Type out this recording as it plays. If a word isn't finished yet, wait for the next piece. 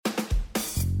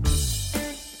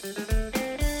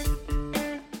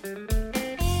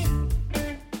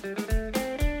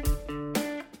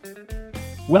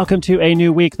Welcome to a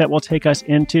new week that will take us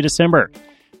into December.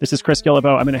 This is Chris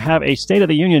Gillibo. I'm going to have a State of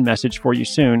the Union message for you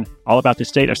soon, all about the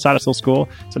state of Sidesville School,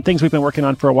 some things we've been working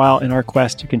on for a while in our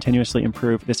quest to continuously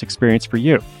improve this experience for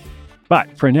you.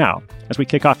 But for now, as we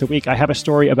kick off the week, I have a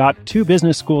story about two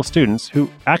business school students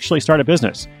who actually start a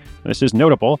business. This is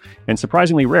notable and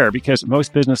surprisingly rare because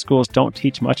most business schools don't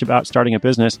teach much about starting a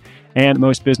business, and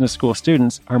most business school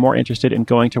students are more interested in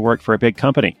going to work for a big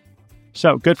company.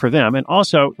 So good for them. And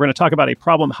also, we're going to talk about a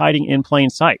problem hiding in plain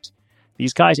sight.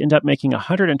 These guys end up making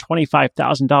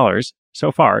 $125,000,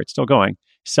 so far, it's still going,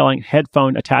 selling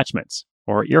headphone attachments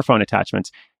or earphone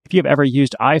attachments. If you've ever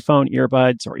used iPhone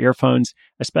earbuds or earphones,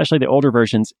 especially the older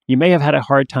versions, you may have had a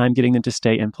hard time getting them to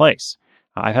stay in place.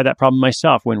 I've had that problem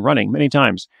myself when running many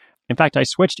times. In fact, I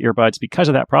switched earbuds because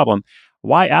of that problem.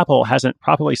 Why Apple hasn't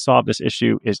properly solved this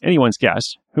issue is anyone's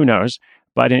guess. Who knows?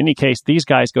 But in any case, these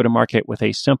guys go to market with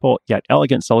a simple yet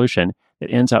elegant solution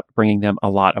that ends up bringing them a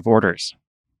lot of orders.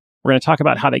 We're going to talk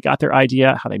about how they got their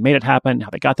idea, how they made it happen, how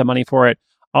they got the money for it,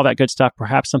 all that good stuff,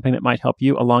 perhaps something that might help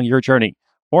you along your journey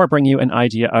or bring you an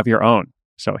idea of your own.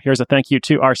 So here's a thank you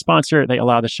to our sponsor. They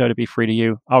allow the show to be free to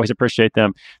you. Always appreciate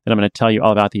them. And I'm going to tell you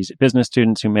all about these business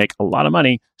students who make a lot of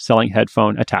money selling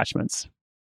headphone attachments.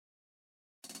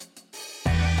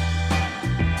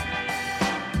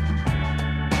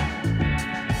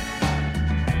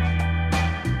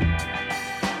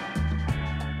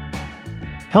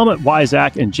 Helmut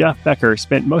Wyzak and Jeff Becker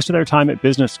spent most of their time at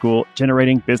business school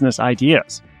generating business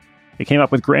ideas. They came up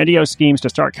with grandiose schemes to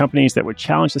start companies that would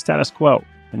challenge the status quo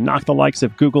and knock the likes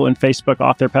of Google and Facebook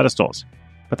off their pedestals.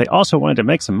 But they also wanted to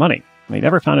make some money, and they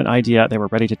never found an idea they were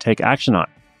ready to take action on.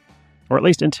 Or at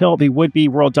least until the would-be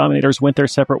world dominators went their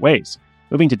separate ways,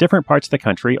 moving to different parts of the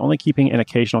country, only keeping an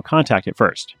occasional contact at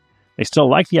first. They still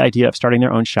liked the idea of starting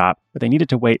their own shop, but they needed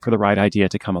to wait for the right idea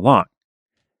to come along.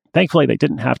 Thankfully, they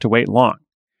didn't have to wait long.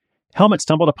 Helmut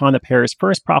stumbled upon the pair's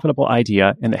first profitable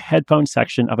idea in the headphone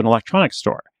section of an electronics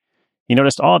store. He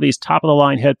noticed all these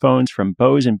top-of-the-line headphones from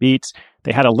Bose and Beats.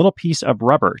 They had a little piece of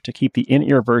rubber to keep the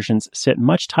in-ear versions sit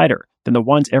much tighter than the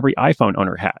ones every iPhone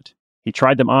owner had. He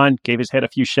tried them on, gave his head a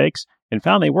few shakes, and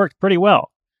found they worked pretty well.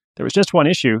 There was just one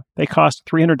issue. They cost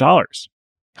 $300.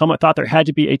 Helmut thought there had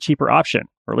to be a cheaper option,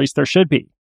 or at least there should be.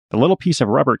 The little piece of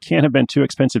rubber can't have been too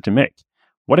expensive to make.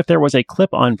 What if there was a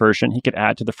clip-on version he could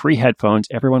add to the free headphones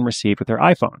everyone received with their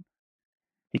iPhone?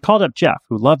 He called up Jeff,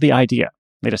 who loved the idea.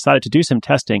 They decided to do some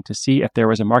testing to see if there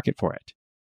was a market for it.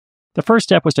 The first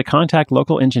step was to contact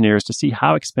local engineers to see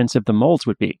how expensive the molds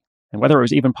would be and whether it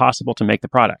was even possible to make the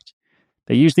product.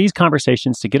 They used these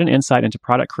conversations to get an insight into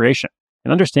product creation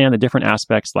and understand the different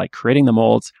aspects like creating the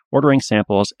molds, ordering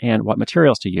samples, and what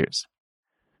materials to use.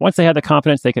 Once they had the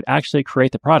confidence they could actually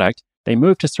create the product, they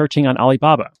moved to searching on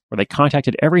Alibaba, where they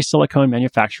contacted every silicone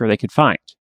manufacturer they could find.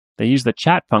 They used the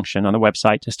chat function on the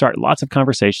website to start lots of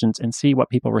conversations and see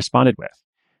what people responded with.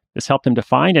 This helped them to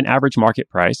find an average market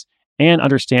price and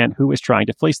understand who was trying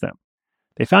to fleece them.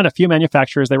 They found a few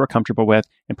manufacturers they were comfortable with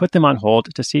and put them on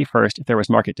hold to see first if there was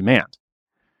market demand.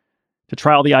 To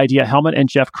trial the idea, Helmut and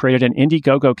Jeff created an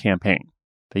Indiegogo campaign.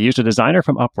 They used a designer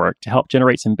from Upwork to help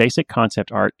generate some basic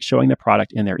concept art showing the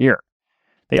product in their ear.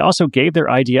 They also gave their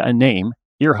idea a name,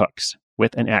 Earhooks,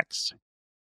 with an X.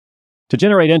 To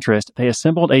generate interest, they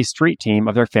assembled a street team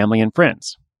of their family and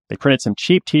friends. They printed some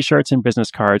cheap t-shirts and business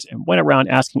cards and went around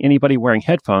asking anybody wearing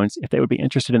headphones if they would be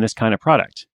interested in this kind of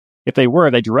product. If they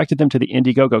were, they directed them to the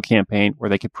Indiegogo campaign where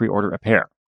they could pre-order a pair.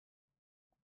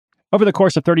 Over the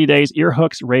course of 30 days,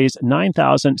 Earhooks raised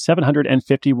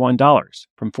 $9,751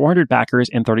 from 400 backers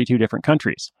in 32 different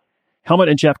countries. Helmut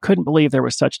and Jeff couldn't believe there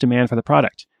was such demand for the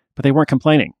product. But they weren't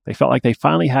complaining. They felt like they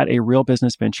finally had a real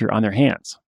business venture on their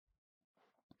hands.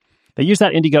 They used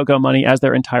that Indiegogo money as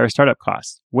their entire startup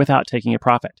costs, without taking a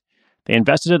profit. They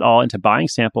invested it all into buying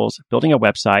samples, building a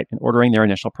website, and ordering their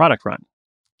initial product run.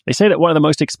 They say that one of the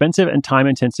most expensive and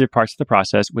time-intensive parts of the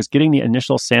process was getting the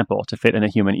initial sample to fit in a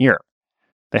human ear.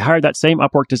 They hired that same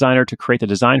Upwork designer to create the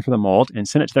design for the mold and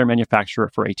sent it to their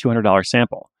manufacturer for a $200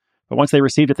 sample. But once they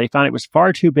received it, they found it was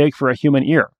far too big for a human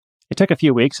ear. It took a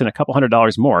few weeks and a couple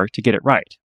 $100 more to get it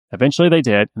right. Eventually they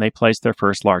did, and they placed their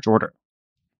first large order.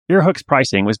 Earhooks'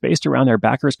 pricing was based around their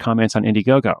backers' comments on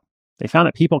Indiegogo. They found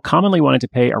that people commonly wanted to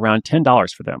pay around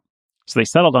 $10 for them, so they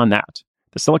settled on that.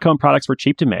 The silicone products were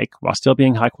cheap to make while still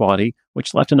being high quality,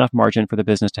 which left enough margin for the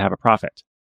business to have a profit.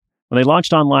 When they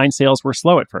launched online, sales were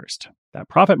slow at first. That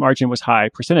profit margin was high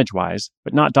percentage-wise,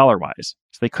 but not dollar-wise,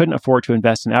 so they couldn't afford to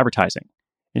invest in advertising.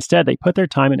 Instead, they put their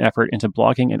time and effort into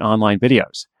blogging and online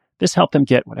videos. This helped them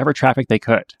get whatever traffic they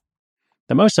could.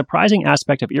 The most surprising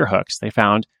aspect of Earhooks, they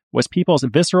found, was people's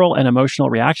visceral and emotional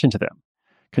reaction to them.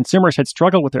 Consumers had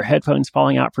struggled with their headphones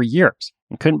falling out for years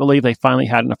and couldn't believe they finally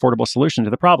had an affordable solution to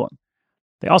the problem.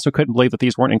 They also couldn't believe that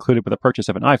these weren't included with the purchase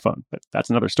of an iPhone, but that's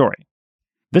another story.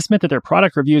 This meant that their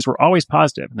product reviews were always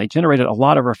positive, and they generated a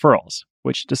lot of referrals,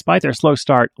 which, despite their slow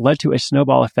start, led to a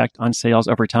snowball effect on sales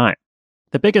over time.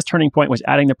 The biggest turning point was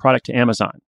adding the product to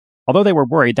Amazon. Although they were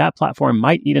worried that platform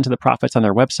might eat into the profits on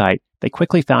their website, they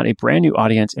quickly found a brand new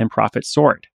audience and profits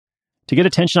soared. To get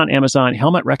attention on Amazon,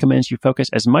 Helmut recommends you focus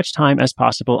as much time as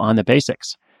possible on the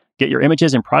basics. Get your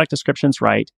images and product descriptions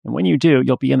right, and when you do,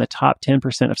 you'll be in the top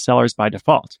 10% of sellers by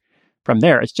default. From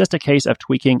there, it's just a case of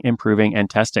tweaking, improving, and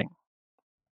testing.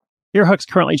 Earhooks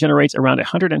currently generates around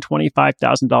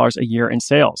 $125,000 a year in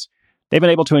sales. They've been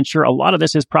able to ensure a lot of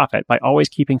this is profit by always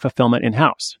keeping fulfillment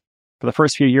in-house. For the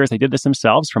first few years, they did this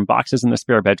themselves from boxes in the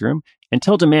spare bedroom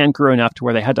until demand grew enough to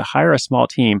where they had to hire a small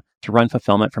team to run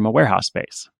fulfillment from a warehouse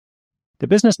space. The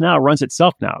business now runs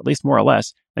itself now, at least more or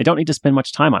less. They don't need to spend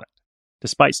much time on it.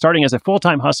 Despite starting as a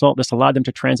full-time hustle, this allowed them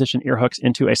to transition Earhooks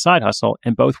into a side hustle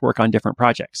and both work on different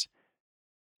projects.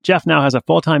 Jeff now has a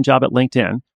full-time job at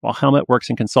LinkedIn, while Helmut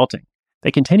works in consulting. They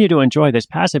continue to enjoy this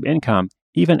passive income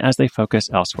even as they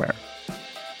focus elsewhere.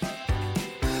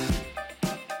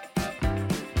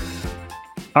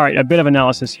 All right, a bit of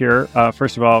analysis here.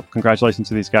 First of all, congratulations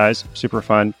to these guys. Super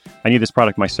fun. I need this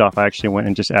product myself. I actually went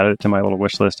and just added it to my little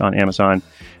wish list on Amazon.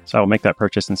 So I will make that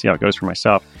purchase and see how it goes for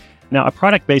myself. Now, a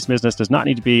product-based business does not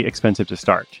need to be expensive to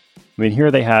start. I mean, here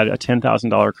they had a $10,000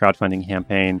 crowdfunding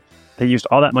campaign. They used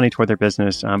all that money toward their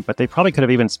business, but they probably could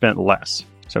have even spent less.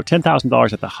 So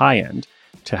 $10,000 at the high end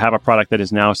to have a product that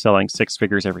is now selling six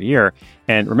figures every year.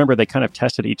 And remember, they kind of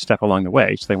tested each step along the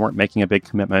way. So they weren't making a big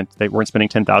commitment. They weren't spending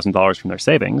 $10,000 from their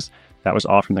savings. That was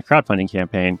all from the crowdfunding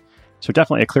campaign. So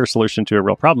definitely a clear solution to a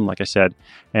real problem, like I said,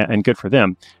 and good for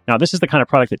them. Now, this is the kind of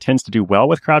product that tends to do well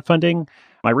with crowdfunding.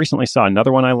 I recently saw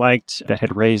another one I liked that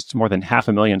had raised more than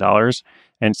 $500,000.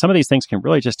 And some of these things can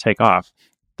really just take off.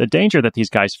 The danger that these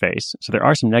guys face, so there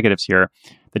are some negatives here.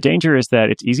 The danger is that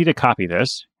it's easy to copy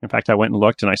this. In fact, I went and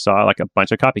looked and I saw like a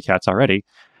bunch of copycats already.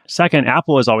 Second,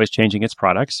 Apple is always changing its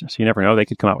products. So you never know, they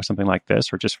could come out with something like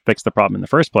this or just fix the problem in the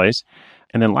first place.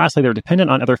 And then lastly, they're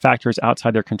dependent on other factors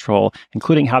outside their control,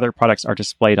 including how their products are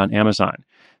displayed on Amazon.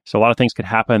 So a lot of things could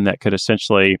happen that could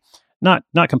essentially not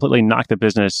completely knock the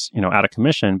business, out of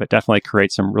commission, but definitely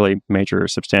create some really major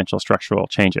substantial structural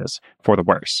changes for the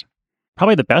worse.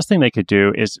 Probably the best thing they could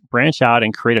do is branch out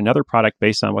and create another product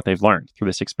based on what they've learned through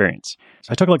this experience.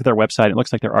 So I took a look at their website. It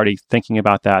looks like they're already thinking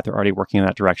about that. They're already working in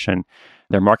that direction.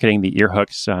 They're marketing the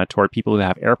Earhooks toward people who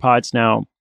have AirPods now.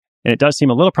 And it does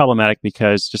seem a little problematic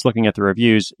because just looking at the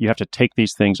reviews, you have to take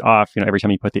these things off, every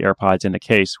time you put the AirPods in the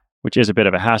case, which is a bit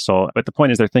of a hassle. But the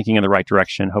point is they're thinking in the right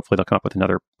direction. Hopefully they'll come up with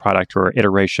another product or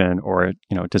iteration or,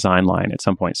 design line at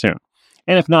some point soon.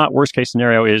 And if not, worst case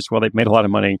scenario is, well, they've made a lot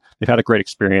of money, they've had a great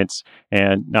experience,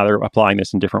 and now they're applying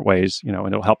this in different ways, and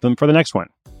it'll help them for the next one.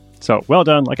 So well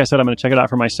done. Like I said, I'm going to check it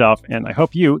out for myself. And I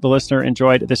hope you, the listener,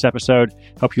 enjoyed this episode.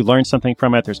 Hope you learned something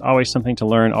from it. There's always something to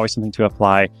learn, always something to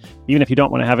apply, even if you don't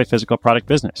want to have a physical product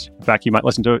business. In fact, you might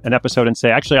listen to an episode and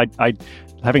say, actually, I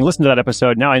having listened to that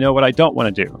episode, now I know what I don't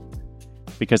want to do.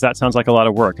 Because that sounds like a lot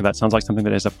of work. That sounds like something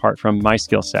that is apart from my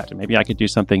skill set. And maybe I could do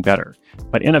something better.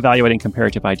 But in evaluating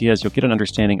comparative ideas, you'll get an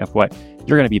understanding of what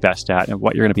you're going to be best at and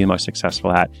what you're going to be the most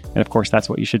successful at. And of course, that's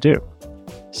what you should do.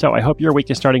 So I hope your week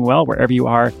is starting well wherever you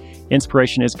are.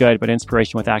 Inspiration is good, but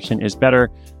inspiration with action is better.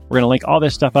 We're going to link all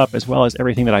this stuff up as well as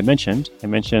everything that I mentioned. I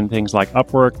mentioned things like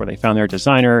Upwork, where they found their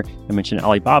designer. I mentioned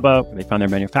Alibaba, where they found their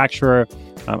manufacturer.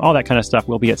 All that kind of stuff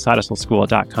will be at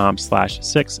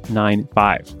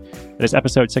sidehustleschool.com/695. That is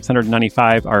episode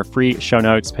 695, our free show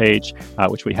notes page,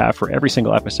 which we have for every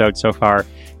single episode so far,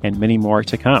 and many more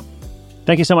to come.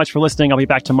 Thank you so much for listening. I'll be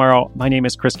back tomorrow. My name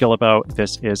is Chris Guillebeau.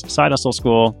 This is Side Hustle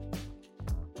School.